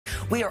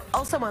We are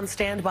also on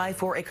standby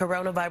for a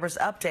coronavirus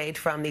update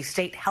from the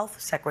State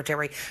Health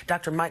Secretary,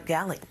 Dr. Mike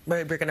Galley.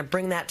 We're going to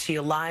bring that to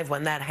you live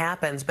when that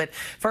happens. But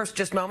first,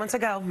 just moments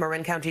ago,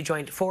 Marin County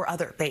joined 4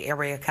 other Bay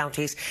Area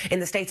counties in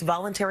the state's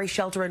voluntary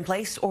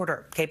shelter-in-place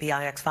order.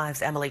 KPIX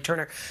 5's Emily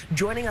Turner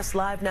joining us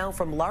live now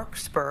from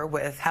Larkspur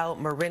with how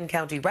Marin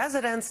County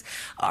residents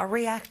are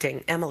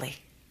reacting. Emily.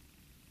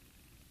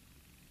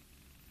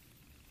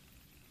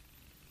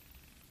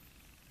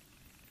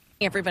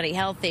 Everybody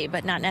healthy,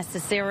 but not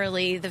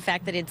necessarily the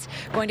fact that it's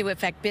going to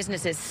affect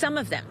businesses. Some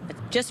of them,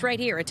 just right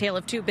here, a tale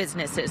of 2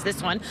 businesses.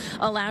 This one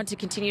allowed to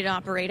continue to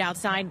operate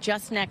outside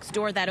just next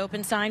door. That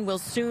open sign will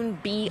soon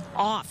be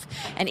off,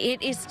 and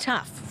it is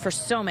tough for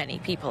so many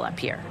people up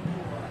here.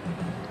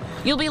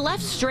 You'll be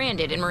left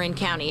stranded in Marin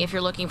County if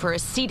you're looking for a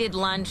seated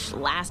lunch,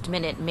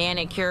 last-minute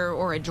manicure,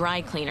 or a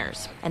dry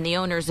cleaners. And the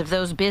owners of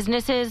those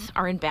businesses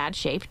are in bad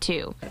shape,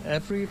 too.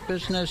 Every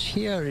business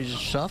here is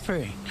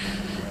suffering.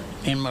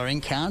 In Marin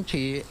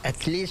County,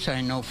 at least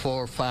I know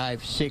 4,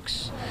 5,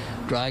 6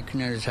 dry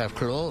cleaners have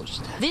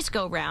closed. This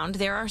go-round,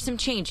 there are some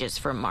changes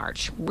from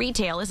March.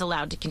 Retail is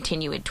allowed to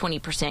continue at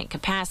 20%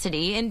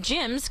 capacity, and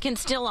gyms can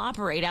still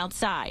operate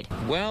outside.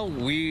 Well,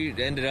 we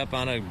ended up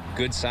on a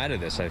good side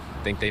of this. I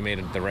think they made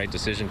the right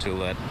decision to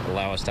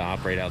allow us to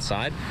operate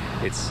outside.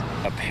 It's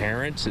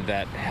apparent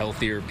that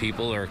healthier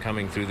people are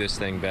coming through this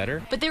thing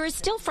better. But there is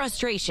still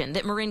frustration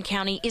that Marin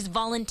County is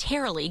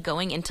voluntarily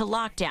going into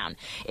lockdown.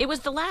 It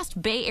was the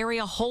last Bay Area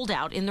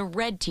holdout in the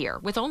red tier,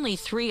 with only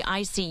 3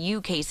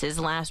 ICU cases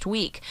last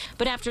week.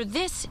 But after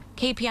this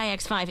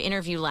KPIX 5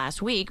 interview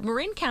last week,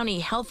 Marin County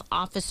Health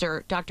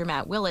Officer Dr.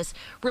 Matt Willis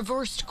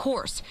reversed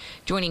course,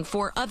 joining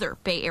 4 other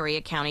Bay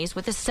Area counties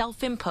with a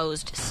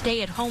self-imposed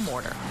stay-at-home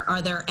order.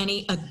 Are there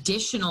any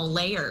additional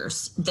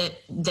layers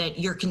that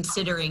you're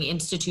considering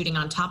instituting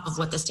on top of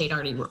what the state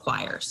already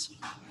requires?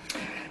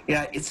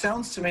 Yeah, it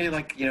sounds to me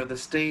like, the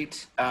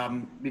state,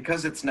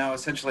 because it's now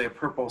essentially a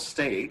purple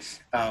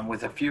state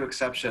with a few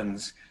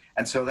exceptions,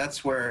 and so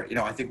that's where,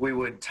 I think we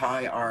would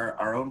tie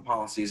our own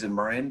policies in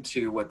Marin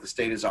to what the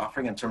state is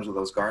offering in terms of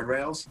those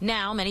guardrails.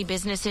 Now, many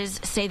businesses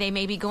say they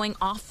may be going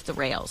off the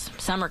rails.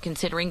 Some are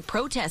considering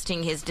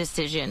protesting his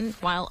decision,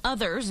 while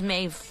others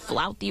may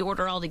flout the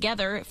order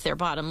altogether if their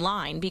bottom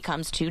line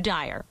becomes too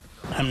dire.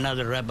 I'm not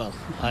a rebel.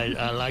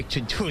 I like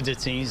to do the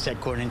things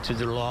according to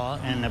the law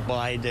and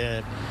abide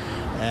the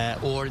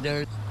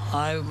order.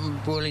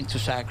 I'm willing to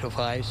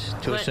sacrifice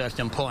to a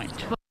certain point.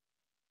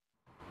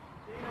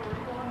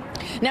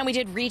 Now, we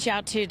did reach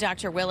out to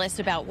Dr. Willis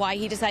about why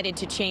he decided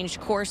to change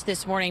course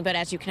this morning, but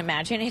as you can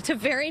imagine, it's a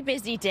very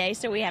busy day,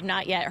 so we have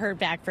not yet heard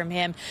back from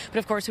him. But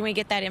of course, when we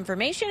get that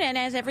information and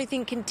as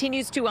everything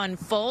continues to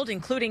unfold,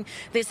 including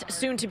this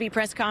soon-to-be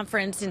press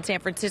conference in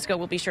San Francisco,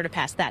 we'll be sure to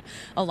pass that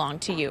along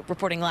to you.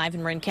 Reporting live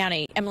in Marin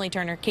County, Emily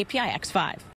Turner, KPIX 5.